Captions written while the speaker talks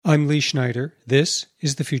I'm Lee Schneider. This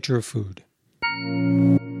is The Future of Food.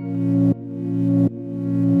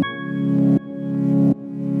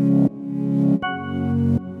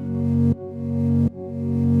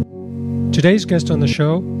 Today's guest on the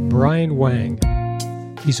show, Brian Wang.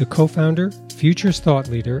 He's a co-founder, futures thought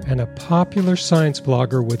leader, and a popular science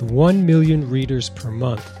blogger with 1 million readers per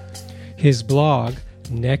month. His blog,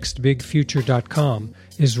 nextbigfuture.com,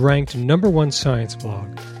 is ranked #1 science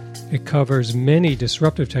blog. It covers many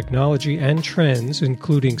disruptive technology and trends,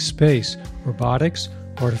 including space, robotics,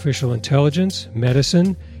 artificial intelligence,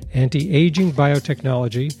 medicine, anti-aging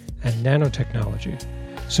biotechnology, and nanotechnology.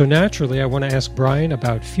 So naturally, I want to ask Brian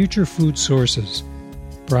about future food sources.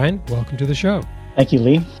 Brian, welcome to the show. Thank you,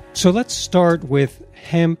 Lee. So let's start with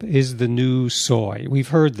hemp is the new soy. We've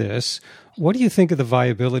heard this. What do you think of the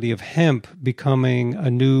viability of hemp becoming a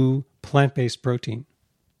new plant-based protein?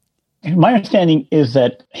 My understanding is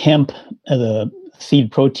that hemp as a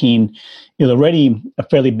seed protein is already a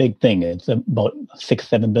fairly big thing. It's about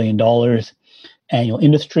 $6-7 billion annual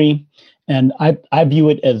industry. And I view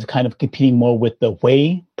it as kind of competing more with the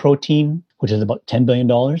whey protein, which is about $10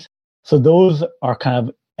 billion. So those are kind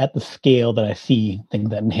of at the scale that I think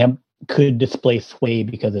that hemp could displace whey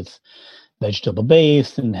because it's vegetable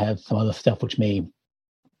based and has some other stuff which may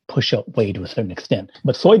push up whey to a certain extent.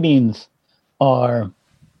 But soybeans are,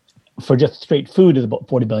 for just straight food, is about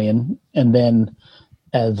 40 billion, and then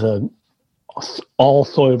as all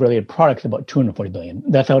soy-related products, about 240 billion.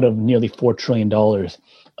 That's out of nearly $4 trillion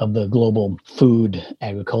of the global food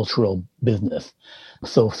agricultural business.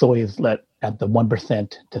 So soy is let at the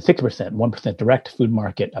 1% to 6%, 1% direct food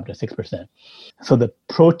market up to 6%. So the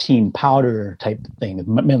protein powder type thing,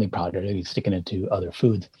 mainly powder, maybe sticking into other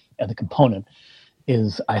foods as a component,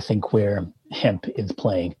 is I think where hemp is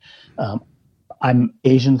playing. I'm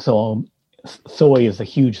Asian, so soy is a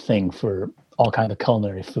huge thing for all kinds of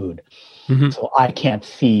culinary food. Mm-hmm. So I can't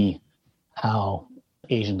see how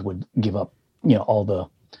Asians would give up, all the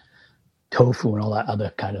tofu and all that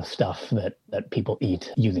other kind of stuff that people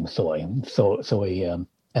eat using soy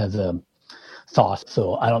as a sauce.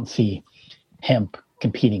 So I don't see hemp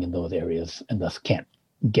competing in those areas and thus can't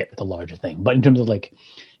get the larger thing. But in terms of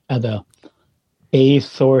as a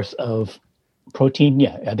source of protein,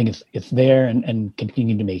 yeah, I think it's there and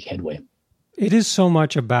continuing to make headway. It is so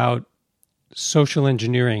much about social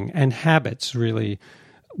engineering and habits, really.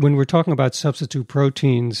 When we're talking about substitute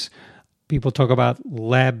proteins, people talk about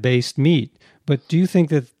lab-based meat. But do you think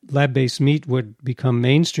that lab-based meat would become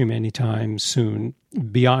mainstream anytime soon?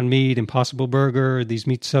 Beyond Meat, Impossible Burger, these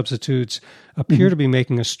meat substitutes appear to be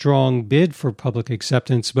making a strong bid for public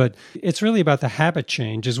acceptance, but it's really about the habit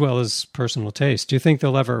change as well as personal taste. Do you think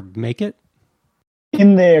they'll ever make it?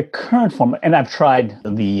 In their current form, and I've tried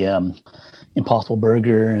the Impossible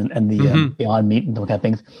Burger and the Beyond Meat and those kind of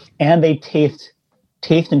things, and they taste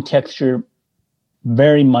and texture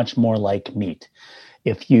very much more like meat.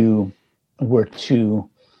 If you were to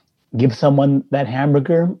give someone that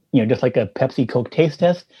hamburger, just like a Pepsi Coke taste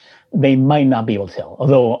test, they might not be able to tell.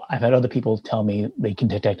 Although I've had other people tell me they can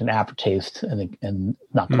detect an aftertaste and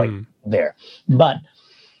not quite there. But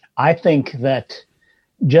I think that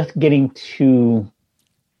just getting to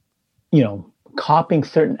copying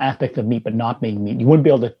certain aspects of meat but not making meat, you wouldn't be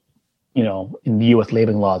able to, in the U.S.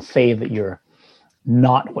 labeling laws, say that you're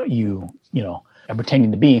not what you are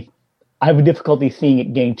pretending to be. I have difficulty seeing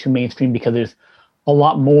it getting too mainstream because there's a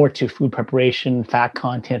lot more to food preparation, fat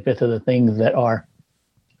content, this other things that are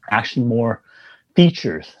actually more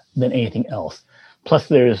features than anything else. Plus,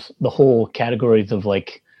 there's the whole categories of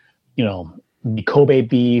the Kobe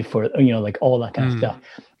beef or all that kind of stuff.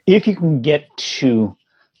 If you can get to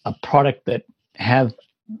a product that has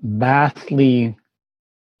vastly,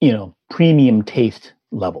 premium taste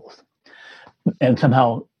levels and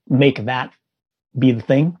somehow make that be the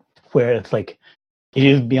thing where it's it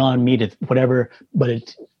is Beyond Meat, it's whatever, but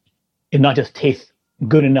it not just tastes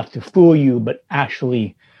good enough to fool you, but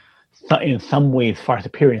actually in some ways far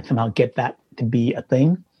superior, and somehow get that to be a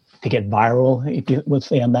thing, to get viral, if you would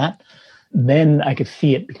say on that, then I could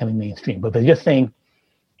see it becoming mainstream. But if they're just saying,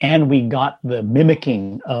 and we got the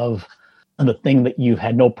mimicking of the thing that you've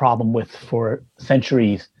had no problem with for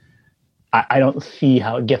centuries, I don't see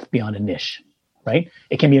how it gets beyond a niche, right?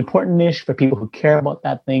 It can be an important niche for people who care about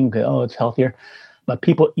that thing, because, it's healthier. But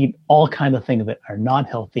people eat all kinds of things that are not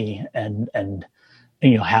healthy and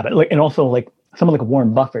have it. And also someone like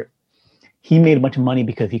Warren Buffett, he made a bunch of money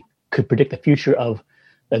because he could predict the future of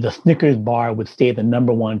the Snickers bar would stay the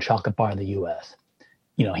 #1 chocolate bar in the U.S.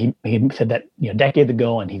 He said that decades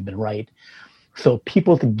ago, and he's been right. So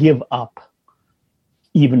people to give up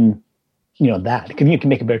even that, because you can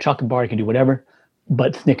make a better chocolate bar, you can do whatever,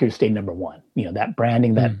 but Snickers stayed number one. That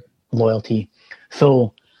branding, that loyalty.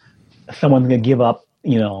 So someone's going to give up,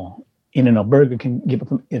 In-N-Out Burger can give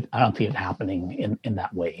up. I don't see it happening in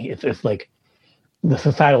that way. It's like the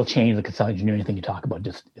societal change, the consumer engineering thing you talk about,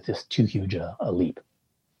 it's just too huge a leap.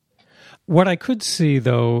 What I could see,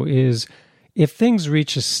 though, is if things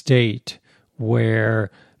reach a state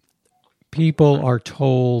where people are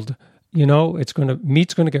told, meat's going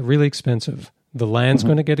to get really expensive, the land's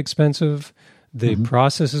going to get expensive, the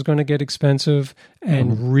process is going to get expensive,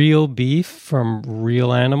 and real beef from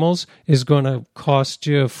real animals is going to cost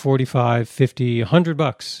you $45, $50,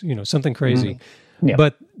 $100, something crazy. Yeah.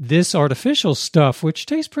 But this artificial stuff, which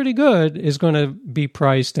tastes pretty good, is going to be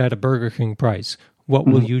priced at a Burger King price. What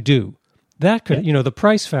will you do? That could, the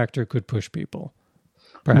price factor could push people.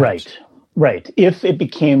 Perhaps. Right. If it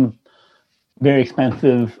became very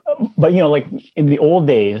expensive, but like in the old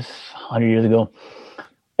days, 100 years ago,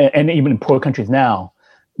 and even in poor countries now,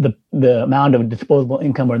 the amount of disposable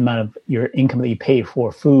income or the amount of your income that you pay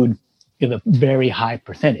for food is a very high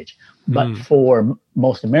percentage. But for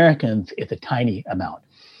most Americans, it's a tiny amount.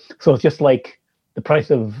 So it's just like the price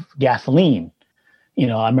of gasoline.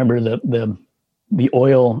 I remember the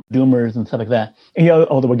oil doomers and stuff like that. And,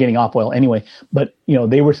 although we're getting off oil anyway, but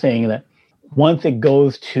they were saying that once it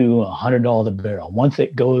goes to $100 a barrel, once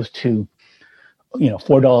it goes to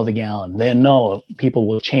 $4 a gallon, then no, people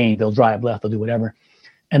will change. They'll drive left. They'll do whatever,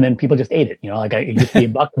 and then people just ate it. It used to be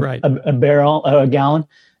 $1 right. a barrel, a gallon,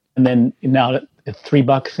 and then now it's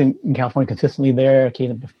 $3 in California consistently there.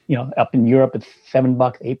 Okay, up in Europe it's $7,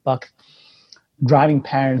 $8. Driving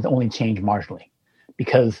patterns only change marginally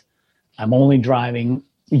because I'm only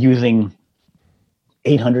using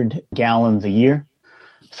 800 gallons a year.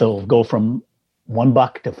 So go from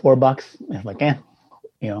 $1 to $4. It's like, I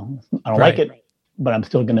don't like it, but I'm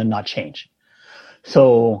still going to not change.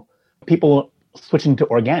 So people switching to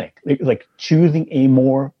organic, like choosing a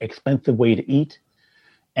more expensive way to eat,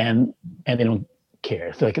 and they don't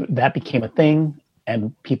care. So that became a thing,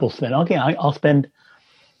 and people spend, I'll spend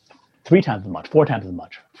 3 times as much, 4 times as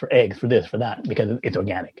much for eggs, for this, for that, because it's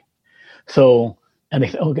organic. So, and they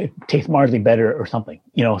say, it tastes marginally better or something,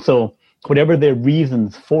 so whatever their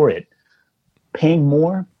reasons for it, paying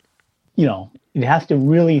more, it has to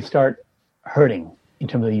really start hurting in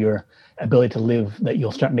terms of your ability to live, that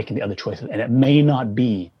you'll start making the other choices. And it may not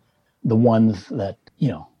be the ones that,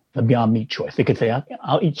 the Beyond Meat choice. They could say,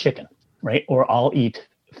 I'll eat chicken, right? Or I'll eat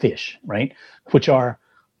fish, right? Which are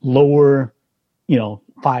lower,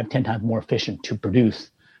 5-10 times more efficient to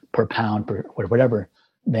produce per pound, per whatever,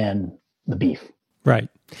 than the beef. Right.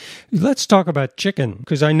 Let's talk about chicken,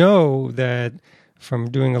 because I know that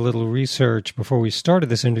from doing a little research before we started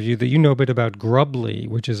this interview that you know a bit about Grubly,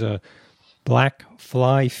 which is a black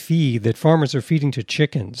fly feed that farmers are feeding to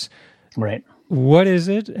chickens. Right. What is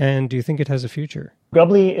it, and do you think it has a future?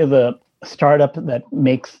 Grubly is a startup that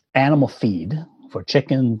makes animal feed for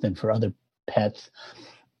chickens and for other pets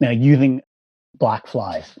using black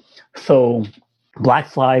flies. So black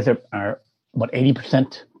flies are about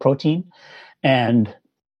 80% protein, and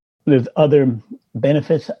there's other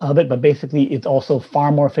benefits of it, but basically it's also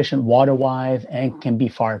far more efficient water-wise and can be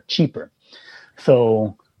far cheaper.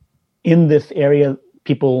 So in this area,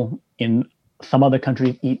 people in some other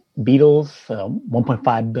countries eat beetles,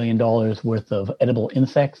 $1.5 billion worth of edible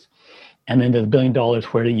insects. And then there's $1 billion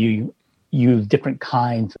where you use different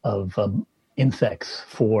kinds of insects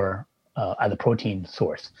for as a protein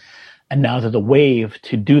source. And now there's a wave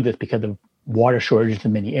to do this because of water shortages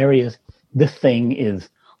in many areas. This thing is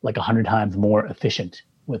like 100 times more efficient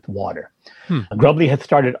with water. Grubly had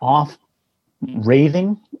started off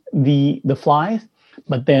raising the flies,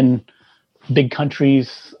 but then big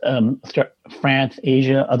countries, France,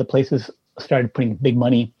 Asia, other places started putting big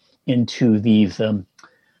money into these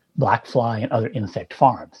black fly and other insect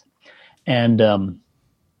farms. And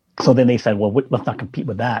so then they said, well, let's not compete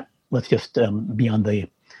with that. Let's just be on the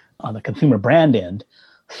consumer brand end,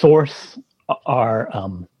 source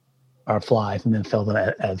our flies and then sell them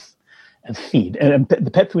as feed. And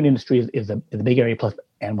the pet food industry is a big area, plus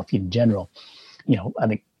animal feed in general. I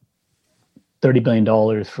think $30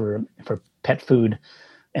 billion for pet food,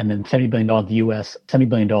 and then $70 billion in the U.S., $70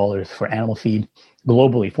 billion for animal feed.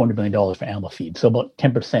 Globally, $400 billion for animal feed. So about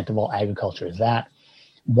 10% of all agriculture is that.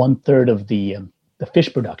 1/3 of the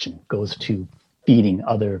fish production goes to feeding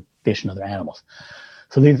other fish and other animals.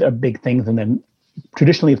 So these are big things. And then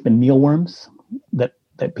traditionally it's been mealworms that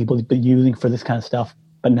people have been using for this kind of stuff,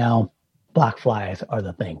 but now black flies are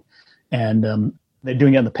the thing. And they're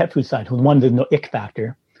doing it on the pet food side. One, there's no ick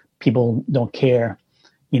factor. People don't care,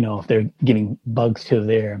 if they're giving bugs to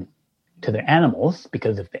their animals,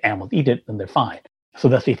 because if the animals eat it, then they're fine. So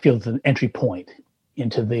thus they feel it's an entry point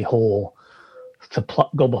into the whole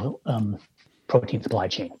global protein supply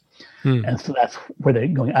chain. And so that's where they're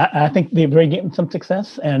going. I think they're very getting some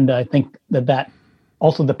success. And I think that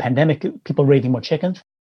also the pandemic, people raising more chickens.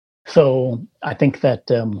 So I think that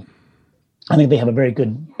I think they have a very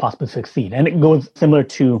good possibility to succeed. And it goes similar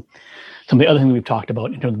to some of the other things we've talked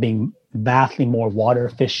about in terms of being vastly more water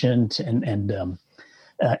efficient and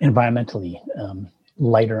environmentally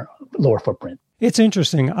lighter, lower footprint. It's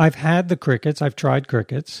interesting. I've had the crickets. I've tried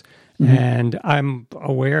crickets. And I'm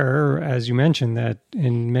aware, as you mentioned, that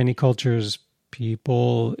in many cultures,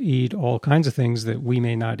 people eat all kinds of things that we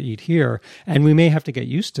may not eat here. And we may have to get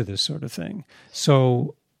used to this sort of thing.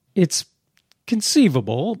 So it's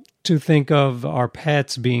conceivable to think of our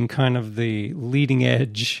pets being kind of the leading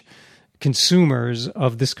edge consumers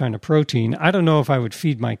of this kind of protein. I don't know if I would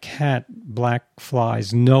feed my cat black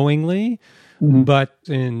flies knowingly, but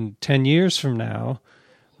in 10 years from now,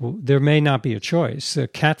 there may not be a choice.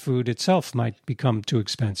 Cat food itself might become too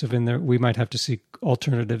expensive, and we might have to seek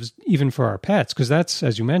alternatives even for our pets, because that's,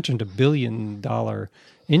 as you mentioned, $1 billion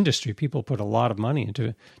industry. People put a lot of money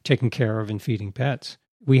into taking care of and feeding pets.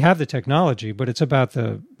 We have the technology, but it's about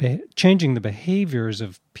changing the behaviors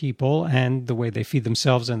of people and the way they feed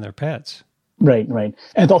themselves and their pets. Right. And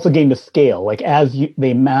it's also getting to scale. Like as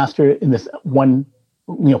they master in this one,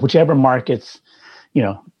 whichever markets,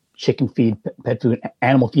 chicken feed, pet food,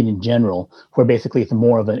 animal feed in general, where basically it's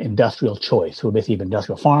more of an industrial choice. We're basically an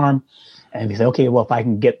industrial farm. And they say, okay, well, if I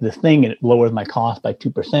can get this thing and it lowers my cost by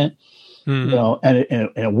 2%,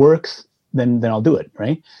 and it works, then I'll do it.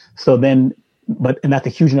 Right. So then, and that's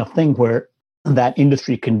a huge enough thing where that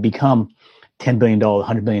industry can become $10 billion,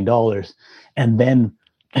 $100 billion,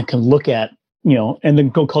 and can look at, and then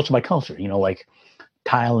go culture by culture, like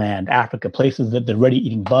Thailand, Africa, places that they're already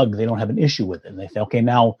eating bugs, they don't have an issue with it. And they say, okay,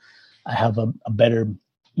 now I have a better,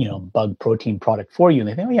 bug protein product for you. And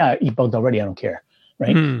they think, oh yeah, I eat bugs already, I don't care,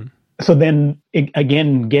 right? So then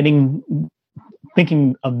again,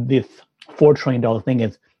 thinking of this $4 trillion thing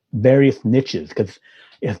as various niches, because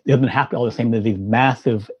it doesn't have to all the same. There's these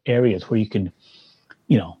massive areas where you can,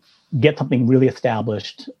 get something really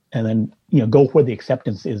established and then, go where the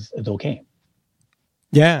acceptance is okay.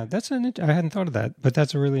 Yeah, I hadn't thought of that, but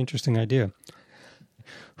that's a really interesting idea.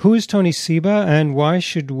 Who is Tony Seba, and why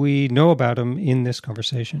should we know about him in this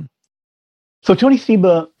conversation? So Tony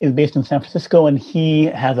Seba is based in San Francisco, and he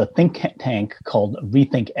has a think tank called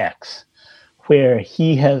Rethink X, where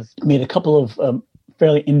he has made a couple of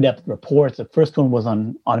fairly in-depth reports. The first one was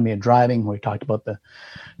on automated driving, where he talked about the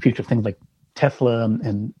future of things like Tesla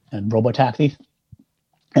and robotaxis.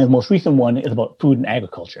 And the most recent one is about food and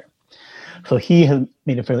agriculture. So he has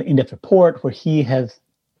made a fairly in-depth report where he has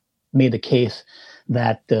made the case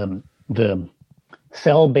that the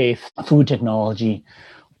cell-based food technology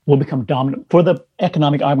will become dominant for the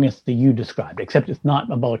economic arguments that you described, except it's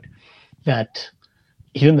not about that.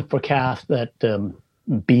 He didn't forecast that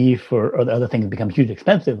beef or the other things become hugely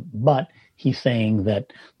expensive, but he's saying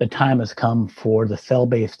that the time has come for the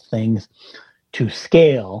cell-based things to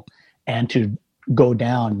scale and to go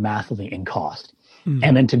down massively in cost.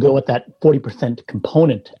 And then to go with that 40%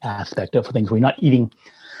 component aspect of things, where you're not eating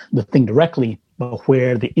the thing directly, but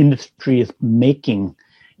where the industry is making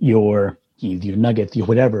your nuggets, your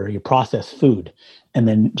whatever, your processed food, and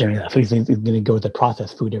then generate that. So he's going to go with the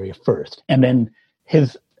processed food area first. And then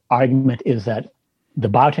his argument is that the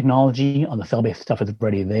biotechnology on the cell-based stuff is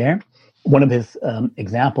already there. One of his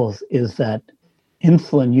examples is that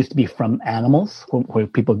insulin used to be from animals, where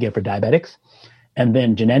people get for diabetics, and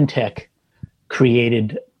then Genentech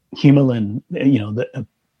created Humulin,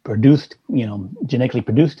 genetically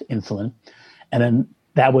produced insulin. And then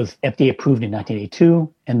that was FDA approved in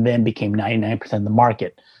 1982 and then became 99% of the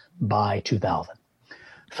market by 2000.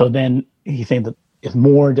 So then he's saying that it's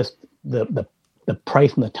more just the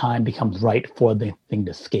price and the time becomes right for the thing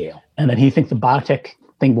to scale. And then he thinks the biotech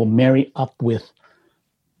thing will marry up with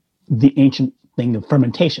the ancient thing of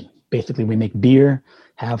fermentation. Basically, we make beer,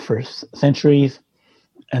 have for centuries,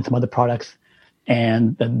 and some other products.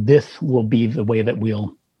 And that this will be the way that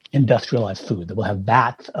we'll industrialize food, that we'll have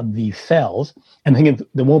vats of these cells. And the thing is,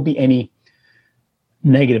 there won't be any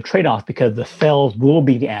negative trade-off because the cells will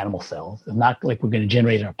be the animal cells. It's not like we're going to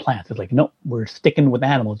generate our plants. It's like, no, we're sticking with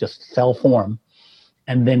animals, just cell form.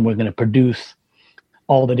 And then we're going to produce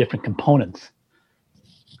all the different components,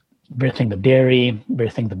 various things of dairy,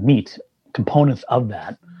 various things of meat, components of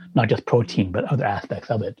that, not just protein, but other aspects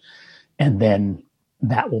of it. And then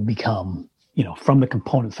that will become, from the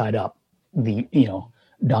component side up,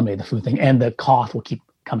 dominate the food thing, and the cost will keep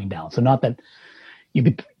coming down. So not that you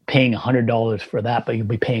become paying $100 for that, but you'll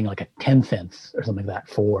be paying like a 10 cents or something like that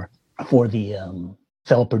for the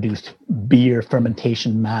cell-produced beer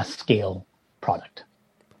fermentation mass scale product.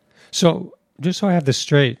 So just so I have this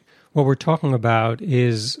straight, what we're talking about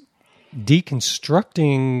is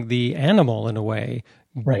deconstructing the animal in a way,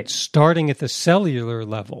 right? Starting at the cellular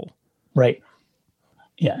level, right?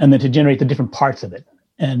 Yeah, and then to generate the different parts of it,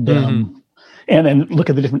 and then look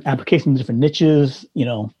at the different applications, different niches.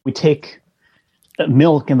 We take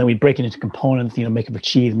milk and then we break it into components. Make it for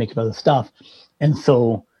cheese, make it for other stuff, and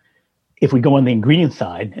so if we go on the ingredient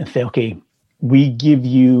side and say, okay, we give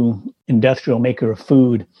you, industrial maker of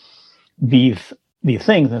food, these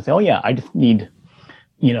things, and say, oh yeah, I just need,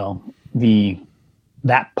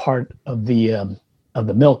 that part of the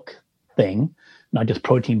milk thing, not just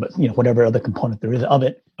protein, but whatever other component there is of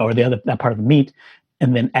it, or that part of the meat,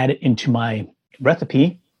 and then add it into my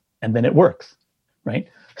recipe, and then it works, right?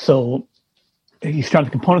 So you start on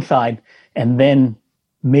the component side, and then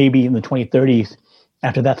maybe in the 2030s,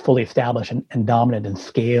 after that's fully established and dominant and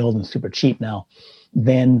scaled and super cheap now,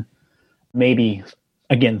 then maybe,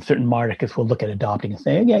 again, certain markets will look at adopting and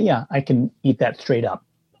say, yeah, I can eat that straight up.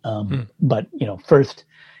 But, first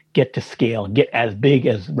get to scale, get as big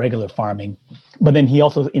as regular farming. But then he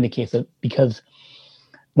also indicates that because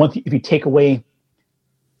if you take away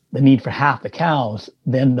the need for half the cows,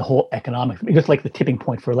 then the whole economics, just like the tipping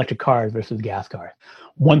point for electric cars versus gas cars.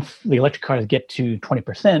 Once the electric cars get to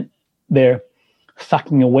 20%, they're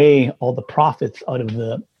sucking away all the profits out of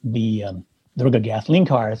the regular gasoline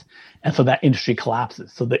cars, and so that industry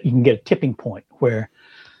collapses. So that you can get a tipping point where,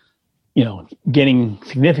 getting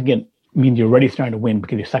significant means you're already starting to win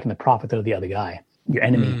because you're sucking the profits out of the other guy, your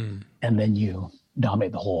enemy, and then you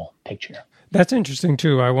dominate the whole picture. That's interesting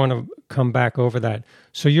too. I want to come back over that.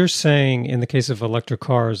 So you're saying in the case of electric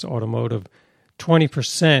cars, automotive,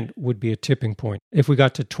 20% would be a tipping point. If we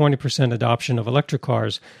got to 20% adoption of electric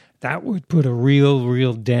cars, that would put a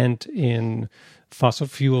real dent in fossil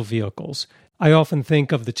fuel vehicles. I often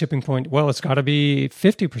think of the tipping point, well, it's got to be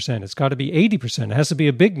 50%, it's got to be 80%, it has to be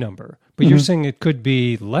a big number. But you're saying it could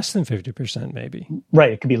be less than 50% maybe.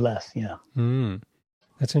 Right, it could be less, yeah.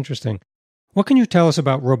 That's interesting. What can you tell us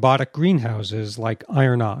about robotic greenhouses like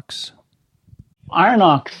Ironox?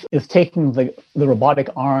 Ironox is taking the robotic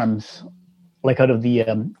arms like out of the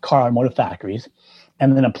car automotive factories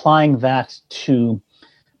and then applying that to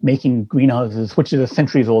making greenhouses, which is a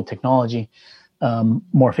centuries-old technology,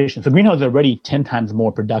 more efficient. So greenhouses are already 10 times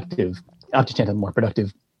more productive, up to 10 times more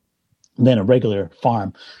productive than a regular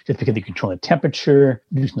farm, just because they control the temperature,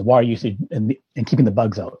 reducing the water usage, and keeping the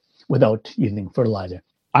bugs out without using fertilizer.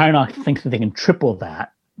 Ironox thinks that they can triple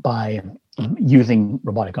that by using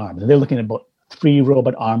robotic arms. And they're looking at about 3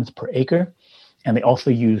 robot arms per acre, and they also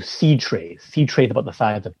use seed trays. Seed trays about the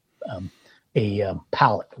size of a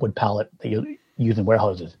wood pallet that you use in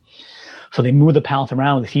warehouses. So they move the pallets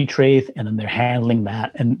around with the seed trays, and then they're handling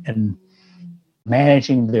that and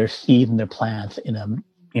managing their seeds and their plants in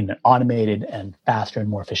an automated and faster and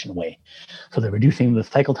more efficient way. So they're reducing the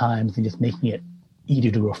cycle times and just making it easy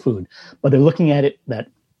to grow food. But they're looking at it that,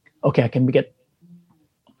 okay, I can get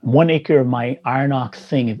 1 acre of my Ironox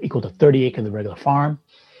thing is equal to 30 acres of regular farm.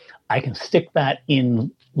 I can stick that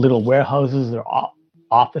in little warehouses or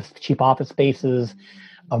cheap office spaces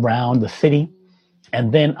around the city.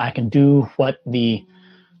 And then I can do what the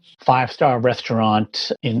 5-star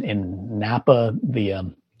restaurant in Napa,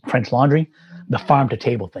 the French Laundry, the farm to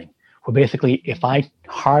table thing, where basically if I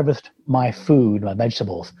harvest my food, my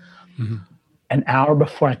vegetables, an hour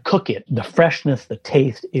before I cook it, the freshness, the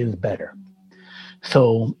taste is better.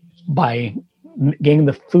 So by getting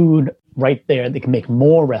the food right there, they can make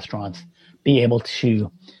more restaurants be able to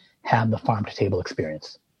have the farm to table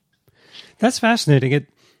experience. That's fascinating. It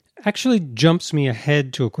actually jumps me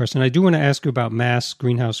ahead to a question. I do want to ask you about mass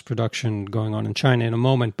greenhouse production going on in China in a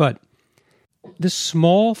moment, but this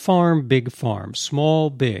small farm, big farm,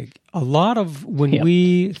 small, big, a lot of when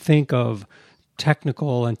we think of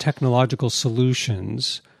technical and technological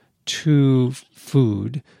solutions to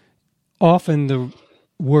food, often the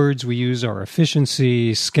words we use are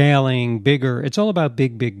efficiency, scaling, bigger. It's all about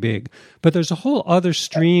big, big, big. But there's a whole other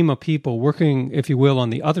stream of people working, if you will,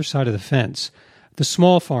 on the other side of the fence. The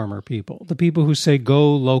small farmer people, the people who say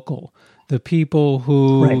go local, the people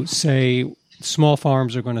who say small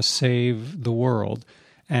farms are going to save the world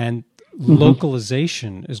and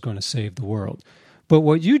localization is going to save the world. But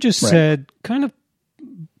what you just said kind of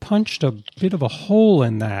punched a bit of a hole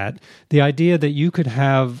in that, the idea that you could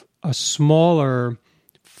have a smaller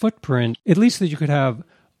footprint, at least that you could have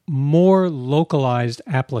more localized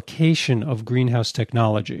application of greenhouse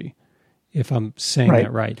technology. if I'm saying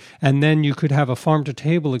that right. And then you could have a farm to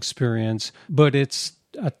table experience, but it's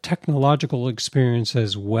a technological experience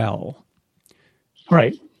as well.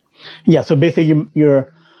 Right. Yeah. So basically,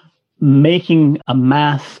 you're making a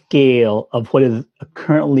mass scale of what is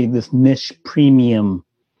currently this niche premium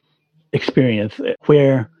experience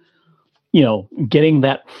where, getting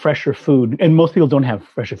that fresher food, and most people don't have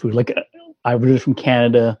fresher food. Like I was from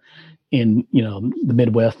Canada in, the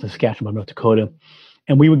Midwest, Saskatchewan, North Dakota,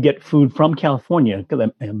 and we would get food from California because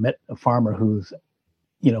I met a farmer who's,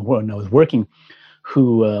 when I was working,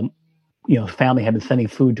 who, family had been sending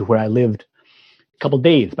food to where I lived a couple of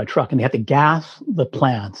days by truck, and they had to gas the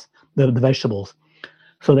plants, the vegetables,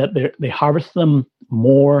 so that they harvest them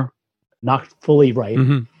more, not fully ripe,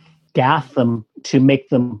 gas them to make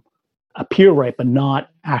them appear ripe, but not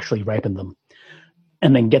actually ripen them,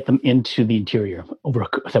 and then get them into the interior over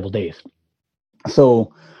several days.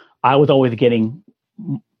 So I was always getting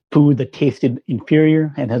food that tasted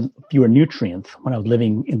inferior and had fewer nutrients when I was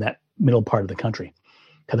living in that middle part of the country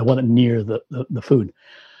because I wasn't near the food.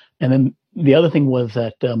 And then the other thing was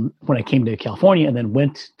that when I came to California and then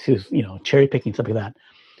went to, cherry picking, stuff like that,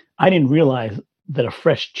 I didn't realize that a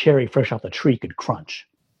fresh cherry fresh off the tree could crunch.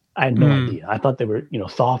 I had no idea. I thought they were,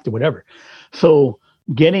 soft or whatever. So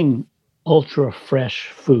getting ultra fresh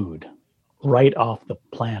food right off the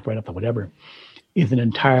plant, right off the whatever, is an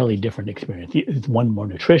entirely different experience. It's one more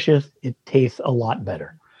nutritious. It tastes a lot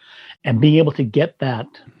better. And being able to get that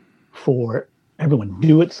for everyone,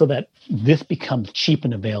 do it so that this becomes cheap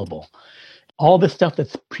and available. All this stuff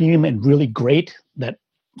that's premium and really great that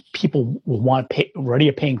people will want to pay, already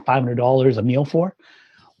are paying $500 a meal for,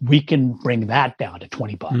 we can bring that down to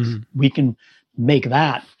 $20. We can make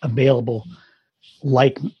that available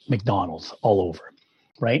like McDonald's all over,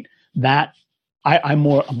 right? That I'm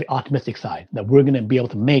more on the optimistic side that we're going to be able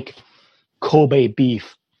to make Kobe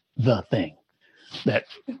beef the thing that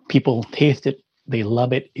people taste it, they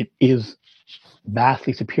love it. It is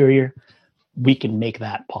vastly superior. We can make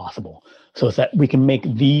that possible. So it's that we can make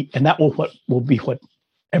and that will be what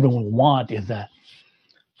everyone will want, is that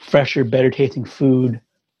fresher, better tasting food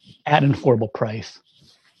at an affordable price,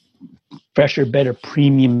 fresher, better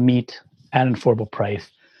premium meat at an affordable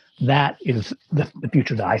price. That is the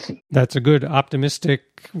future that I see. That's a good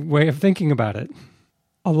optimistic way of thinking about it.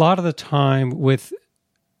 A lot of the time with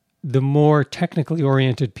the more technically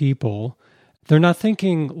oriented people, they're not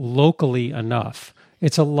thinking locally enough.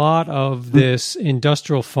 It's a lot of this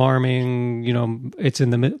industrial farming, it's in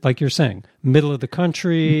the, like you're saying, middle of the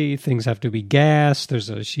country, things have to be gassed. There's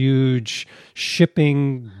a huge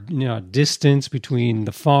shipping, distance between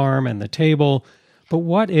the farm and the table. But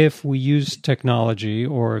what if we used technology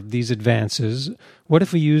or these advances? What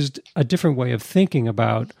if we used a different way of thinking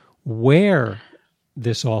about where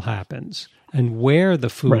this all happens and where the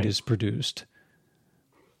food is produced?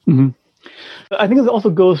 I think it also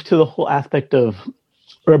goes to the whole aspect of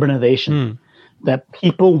urbanization, that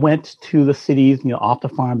people went to the cities, off the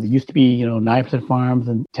farm. There used to be, 9% farms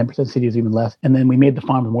and 10% cities, even less. And then we made the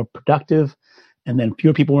farms more productive, and then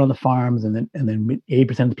fewer people were on the farms, and then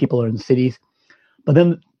 80% of the people are in the cities. But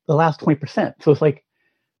then the last 20%. So it's like,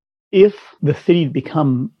 if the cities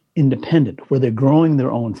become independent, where they're growing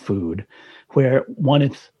their own food, where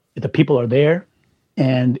if the people are there,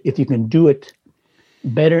 and if you can do it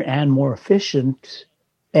better and more efficient,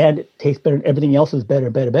 and it tastes better, and everything else is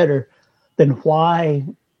better, then why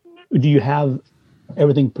do you have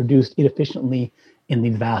everything produced inefficiently in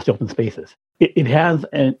these vast open spaces? It has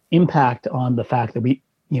an impact on the fact that we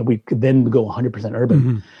could then go 100%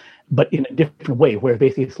 urban, but in a different way, where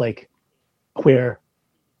basically it's like where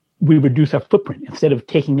we reduce our footprint. Instead of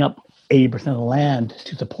taking up 80% of the land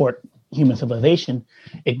to support human civilization,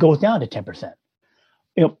 it goes down to 10%.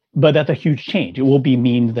 But that's a huge change. It will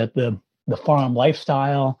mean that the farm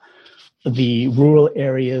lifestyle, the rural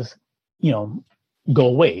areas, go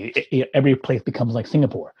away. Every place becomes like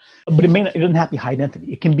Singapore. But it doesn't have to be high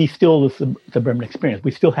density. It can be still the suburban experience.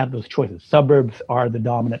 We still have those choices. Suburbs are the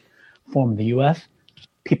dominant form of the U.S.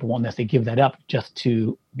 People won't necessarily give that up because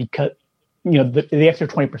the extra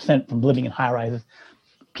 20% from living in high rises,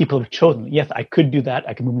 people have chosen. Yes, I could do that.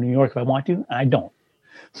 I can move to New York if I want to, and I don't.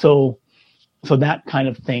 So that kind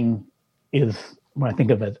of thing is what I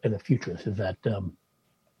think of as a futurist, is that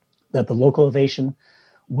that the localization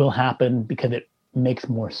will happen because it makes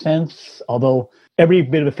more sense. Although every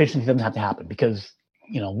bit of efficiency doesn't have to happen, because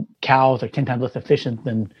cows are 10 times less efficient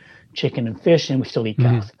than chicken and fish, and we still eat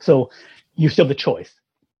cows. So you still have the choice.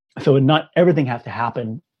 So not everything has to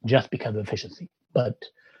happen just because of efficiency. But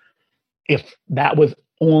if that was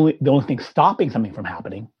the only thing stopping something from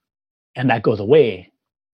happening, and that goes away,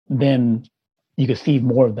 then you could see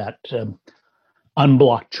more of that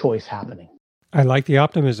unblocked choice happening. I like the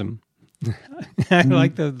optimism. I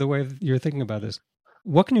like the way you're thinking about this.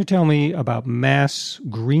 What can you tell me about mass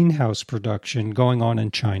greenhouse production going on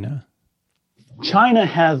in China? China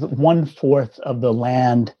has 1/4 of the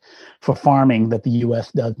land for farming that the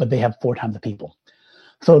U.S. does, but they have 4 times the people.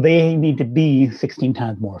 So they need to be 16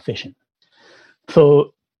 times more efficient.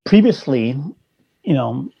 So previously,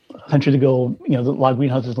 centuries ago, a lot of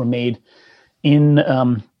greenhouses were made in,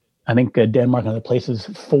 I think, Denmark and other places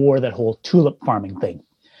for that whole tulip farming thing.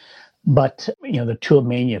 But, the tulip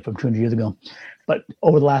mania from 200 years ago. But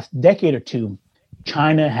over the last decade or two,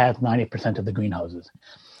 China has 90% of the greenhouses.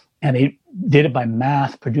 And they did it by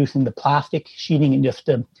mass producing the plastic sheeting and just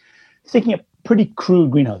sticking up pretty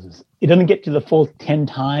crude greenhouses. It doesn't get to the full 10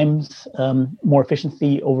 times more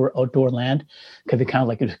efficiency over outdoor land because they're kind of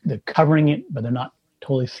like they're covering it, but they're not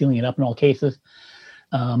totally sealing it up in all cases.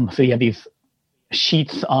 So you have these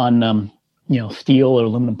sheets on, steel or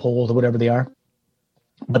aluminum poles or whatever they are,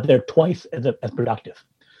 but they're twice as productive.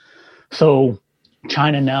 So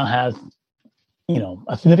China now has,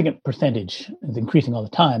 a significant percentage, is increasing all the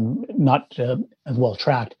time, not as well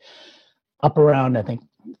tracked, up around, I think,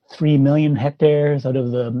 3 million hectares out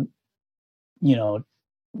of the,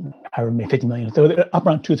 however many, 50 million. So they're up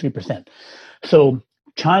around 2-3%. So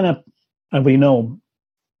China, as we know,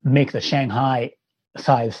 makes a Shanghai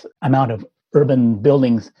size amount of urban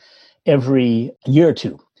buildings every year or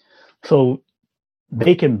two. So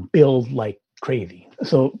they can build like crazy.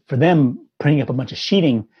 So for them, putting up a bunch of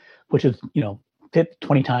sheeting, which is,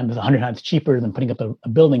 20 times, 100 times cheaper than putting up a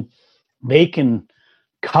building, they can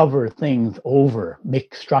cover things over,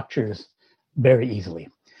 make structures very easily.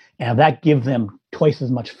 And that gives them twice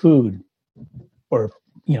as much food, or,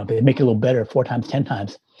 they make it a little better 4 times, 10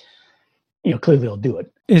 times, clearly they'll do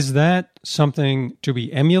it. Is that something to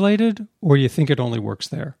be emulated, or you think it only works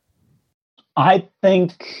there? I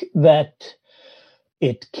think that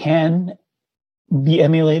it can be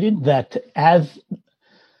emulated, that as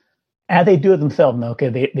they do it themselves, okay,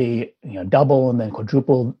 they double and then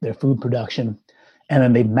quadruple their food production, and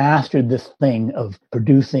then they mastered this thing of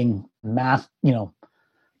producing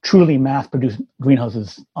truly mass-produced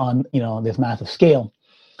greenhouses on this massive scale.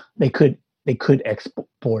 They could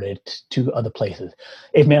export it to other places.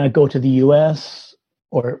 It may not go to the U.S.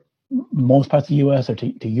 or most parts of the U.S. or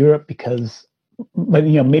to Europe but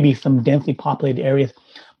maybe some densely populated areas,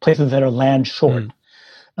 places that are land short,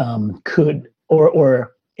 could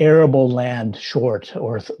or arable land short,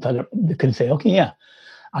 or that could say, okay, yeah,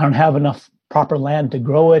 I don't have enough proper land to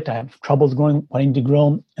grow it. I have troubles wanting to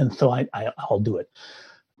grow, and so I'll do it.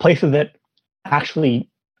 Places that actually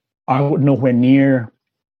are nowhere near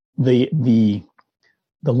the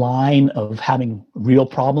line of having real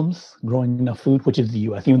problems growing enough food, which is the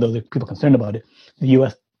U.S. Even though there are people concerned about it, the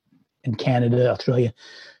U.S. and Canada, Australia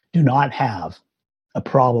do not have a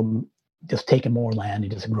problem just taking more land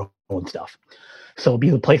and just growing stuff. So be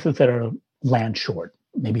the places that are land short,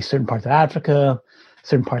 maybe certain parts of Africa,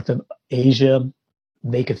 certain parts of Asia,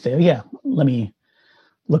 they could say, oh, yeah, let me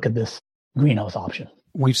look at this greenhouse option.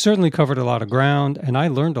 We've certainly covered a lot of ground, and I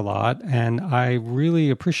learned a lot, and I really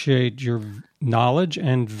appreciate your knowledge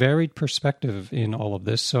and varied perspective in all of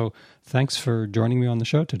this. So thanks for joining me on the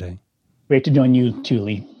show today. Great to join you too,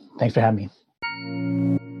 Lee. Thanks for having me.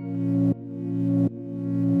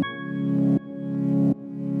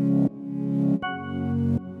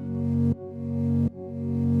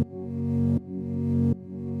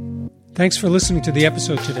 Thanks for listening to the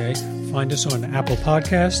episode today. Find us on Apple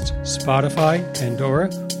Podcasts, Spotify,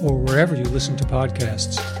 Pandora, or wherever you listen to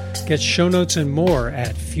podcasts. Get show notes and more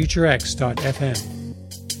at futurex.fm.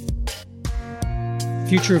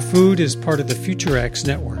 Future of Food is part of the FutureX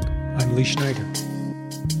network. I'm Lee Schneider.